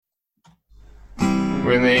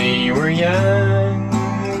When they were young,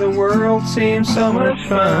 the world seemed so much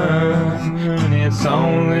fun. And it's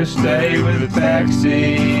on this day with the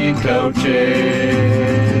backseat coaches.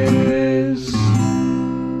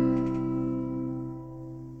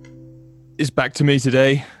 It's back to me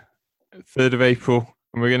today, 3rd of April,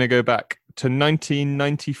 and we're going to go back to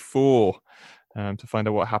 1994 to find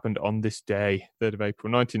out what happened on this day, 3rd of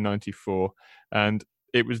April, 1994. And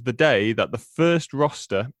it was the day that the first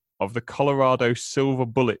roster of the Colorado Silver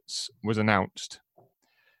Bullets was announced.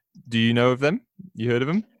 Do you know of them? You heard of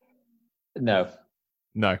them? No.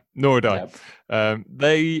 No, nor would I. No.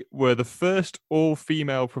 They were the first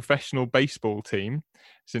all-female professional baseball team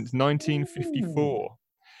since 1954,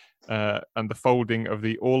 and the folding of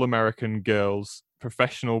the All-American Girls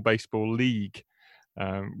Professional Baseball League,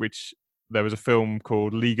 which there was a film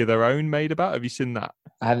called League of Their Own made about. Have you seen that?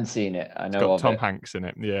 I haven't seen it. I know it's got of Tom it. Hanks in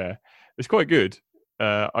it. Yeah, it's quite good.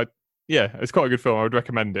 It's quite a good film. I would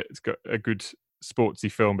recommend it. It's got a good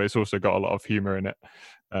sportsy film, but it's also got a lot of humor in it.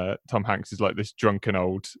 Tom Hanks is like this drunken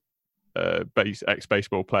old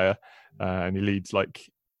ex-baseball player, and he leads like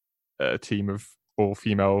a team of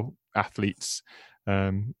all-female athletes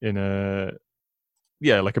in a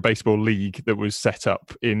baseball league that was set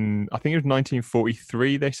up in, I think it was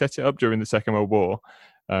 1943. They set it up during the Second World War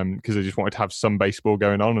because they just wanted to have some baseball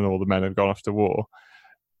going on, and all the men had gone off to war.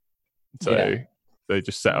 So they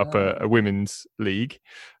just set up a women's league,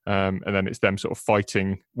 and then it's them sort of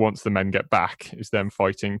fighting once the men get back. It's them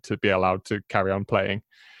fighting to be allowed to carry on playing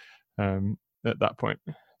at that point.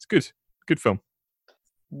 It's good film.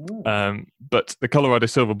 But the Colorado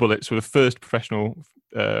Silver Bullets were the first professional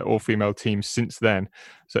all-female team since then.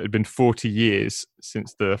 So it had been 40 years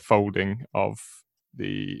since the folding of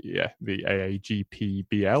the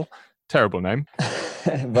AAGPBL. Terrible name.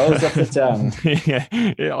 Rolls off the tongue.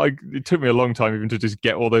 It took me a long time even to just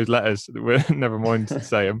get all those letters. Never mind to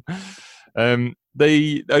say them.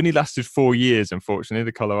 They only lasted 4 years, unfortunately,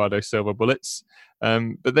 the Colorado Silver Bullets.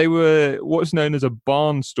 But they were what's known as a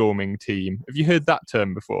barnstorming team. Have you heard that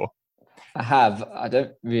term before? I have. I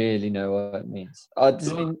don't really know what it means. Does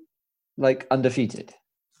it mean like undefeated?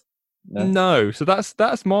 No. So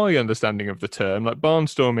that's my understanding of the term. Like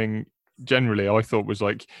barnstorming, generally, I thought was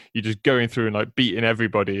like you're just going through and like beating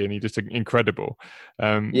everybody, and you're just incredible.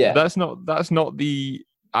 That's not the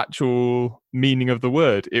actual meaning of the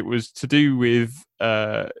word. It was to do with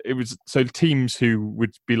teams who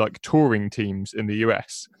would be like touring teams in the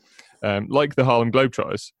US, like the Harlem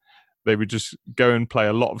Globetrotters. They would just go and play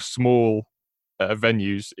a lot of small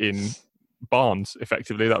venues in barns.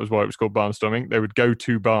 Effectively, that was why it was called barnstorming. They would go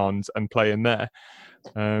to barns and play in there.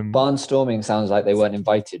 Barnstorming sounds like they weren't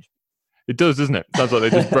invited. It does, doesn't it? Sounds like they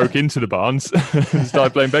just broke into the barns and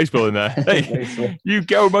started playing baseball in there. Hey, you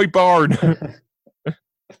go my barn.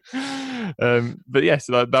 But yes,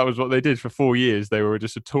 that was what they did for 4 years. They were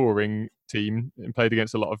just a touring team and played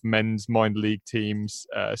against a lot of men's minor league teams,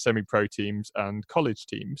 semi-pro teams, and college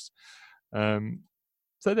teams.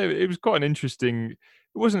 It was quite an interesting.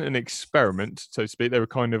 It wasn't an experiment, so to speak. They were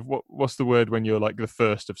kind of what's the word when you're like the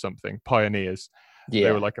first of something? Pioneers. Yeah.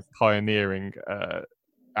 They were like a pioneering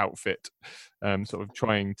outfit, sort of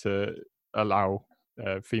trying to allow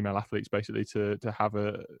female athletes basically to have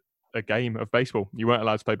a game of baseball. You weren't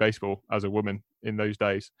allowed to play baseball as a woman in those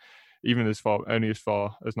days, even as far as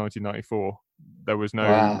 1994. There was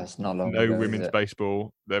no women's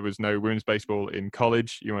baseball. There was no women's baseball in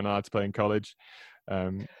college. You weren't allowed to play in college.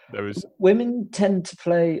 There was women tend to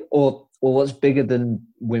play, or what's bigger than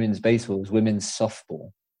women's baseball is women's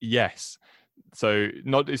softball. Yes. So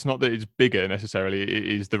it's not that it's bigger necessarily. It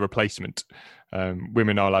is the replacement.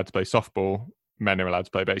 Women are allowed to play softball. Men are allowed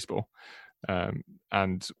to play baseball.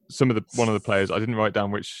 And one of the players, I didn't write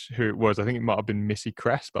down who it was. I think it might have been Missy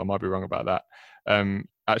Cress, but I might be wrong about that.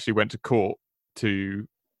 Actually went to court to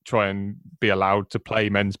try and be allowed to play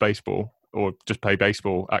men's baseball or just play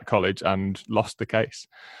baseball at college, and lost the case.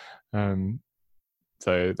 So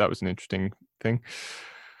that was an interesting thing.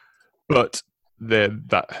 But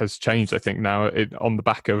that has changed, I think, now on the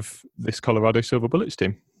back of this Colorado Silver Bullets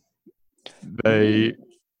team.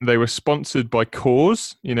 They were sponsored by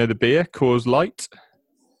Coors, the beer, Coors Light.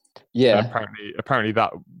 Yeah. And apparently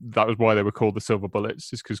that was why they were called the Silver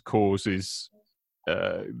Bullets, is because Coors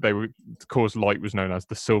Coors Light was known as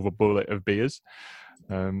the Silver Bullet of beers.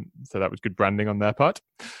 So that was good branding on their part.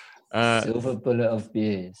 Silver Bullet of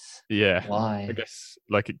beers. Yeah. Why? I guess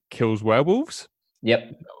like it kills werewolves.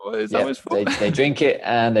 Yep. Is that what it's for? They drink it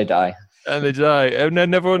and they die. And they die. And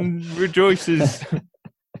then everyone rejoices.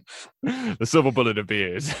 The Silver Bullet of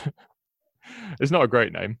beers. It's not a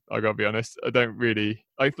great name, I gotta be honest. I don't really.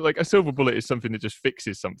 I feel like a silver bullet is something that just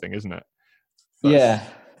fixes something, isn't it? That's, Yeah.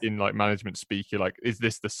 in like management speak, you're like, is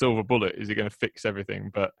this the silver bullet? Is it going to fix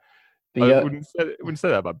everything? But But I yeah, wouldn't say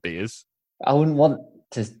that about beers. I wouldn't want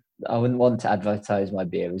to advertise my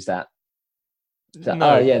beer as that. No.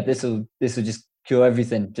 Oh yeah, this will just cure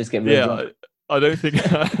everything. Just get real drunk. I don't think.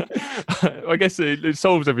 I guess it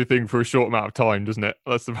solves everything for a short amount of time, doesn't it?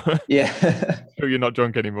 That's the. Yeah. So you're not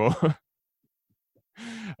drunk anymore,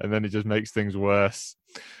 and then it just makes things worse.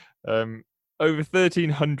 Over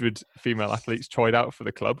 1,300 female athletes tried out for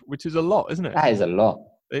the club, which is a lot, isn't it? That is a lot.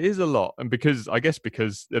 It is a lot, and because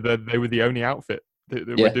they were the only outfit that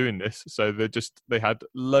were doing this, so they had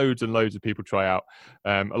loads and loads of people try out.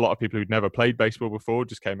 A lot of people who'd never played baseball before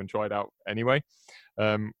just came and tried out anyway,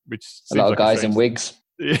 which a lot of guys in wigs.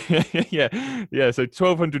 yeah. So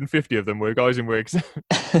 1,250 of them were guys in wigs.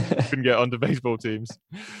 Couldn't get onto baseball teams,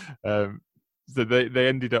 so they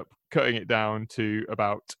ended up cutting it down to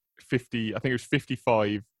about 50. I think it was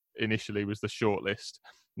 55 initially was the shortlist.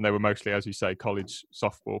 And they were mostly, as you say, college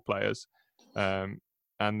softball players.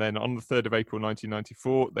 And then on the 3rd of April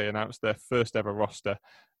 1994, they announced their first ever roster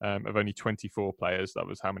of only 24 players. That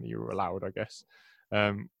was how many you were allowed, I guess,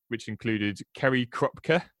 which included Kerry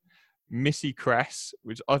Krupke, Missy Kress,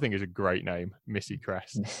 which I think is a great name, Missy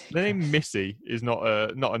Kress. The name Missy is not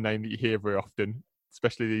a name that you hear very often,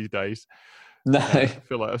 especially these days. No. I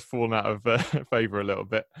feel like that's fallen out of favour a little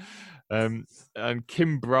bit. And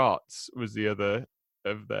Kim Bratz was the other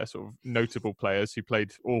of their sort of notable players who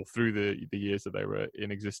played all through the years that they were in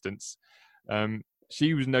existence.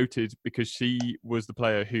 She was noted because she was the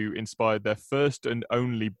player who inspired their first and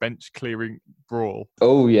only bench clearing brawl.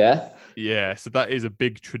 Oh yeah. Yeah, so that is a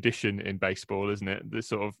big tradition in baseball, isn't it? The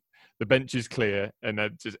sort of the bench is clear and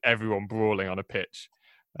then just everyone brawling on a pitch.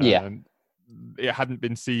 Yeah. It hadn't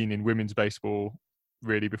been seen in women's baseball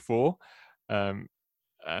really before. And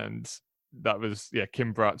that was,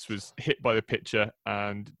 Kim Bratz was hit by the pitcher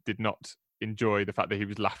and did not enjoy the fact that he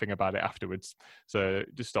was laughing about it afterwards. So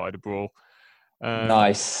just started a brawl.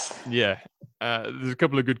 Nice. Yeah. There's a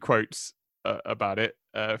couple of good quotes about it.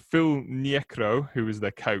 Phil Niekro, who was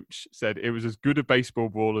their coach, said, "It was as good a baseball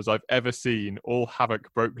brawl as I've ever seen. All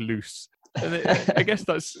havoc broke loose." And I guess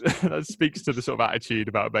that speaks to the sort of attitude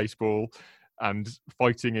about baseball and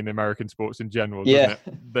fighting in American sports in general, doesn't it?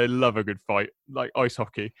 They love a good fight, like ice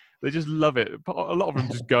hockey. They just love it. But a lot of them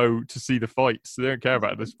just go to see the fights. They don't care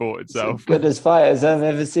about the sport itself. It's good as fight as I've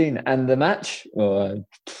ever seen. And the match?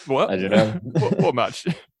 What? I don't know. what match?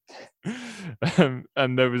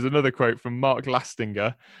 And there was another quote from Mark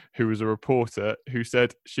Lastinger, who was a reporter, who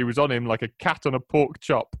said, "She was on him like a cat on a pork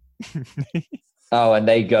chop." Oh, and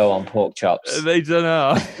they go on pork chops. They don't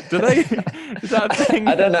know. Do they? Is that a thing?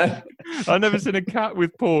 I don't know. I've never seen a cat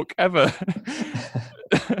with pork ever.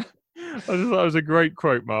 I just thought it was a great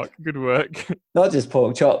quote, Mark. Good work. Not just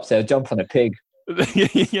pork chops, they'll jump on a pig.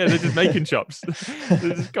 Yeah, they're just making chops.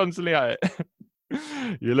 They're just constantly at it.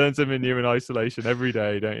 You learn something new in isolation every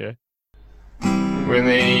day, don't you? When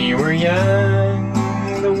they were young,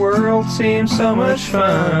 the world seemed so much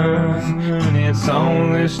fun. It's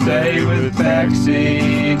on this day with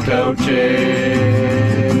backseat coaches.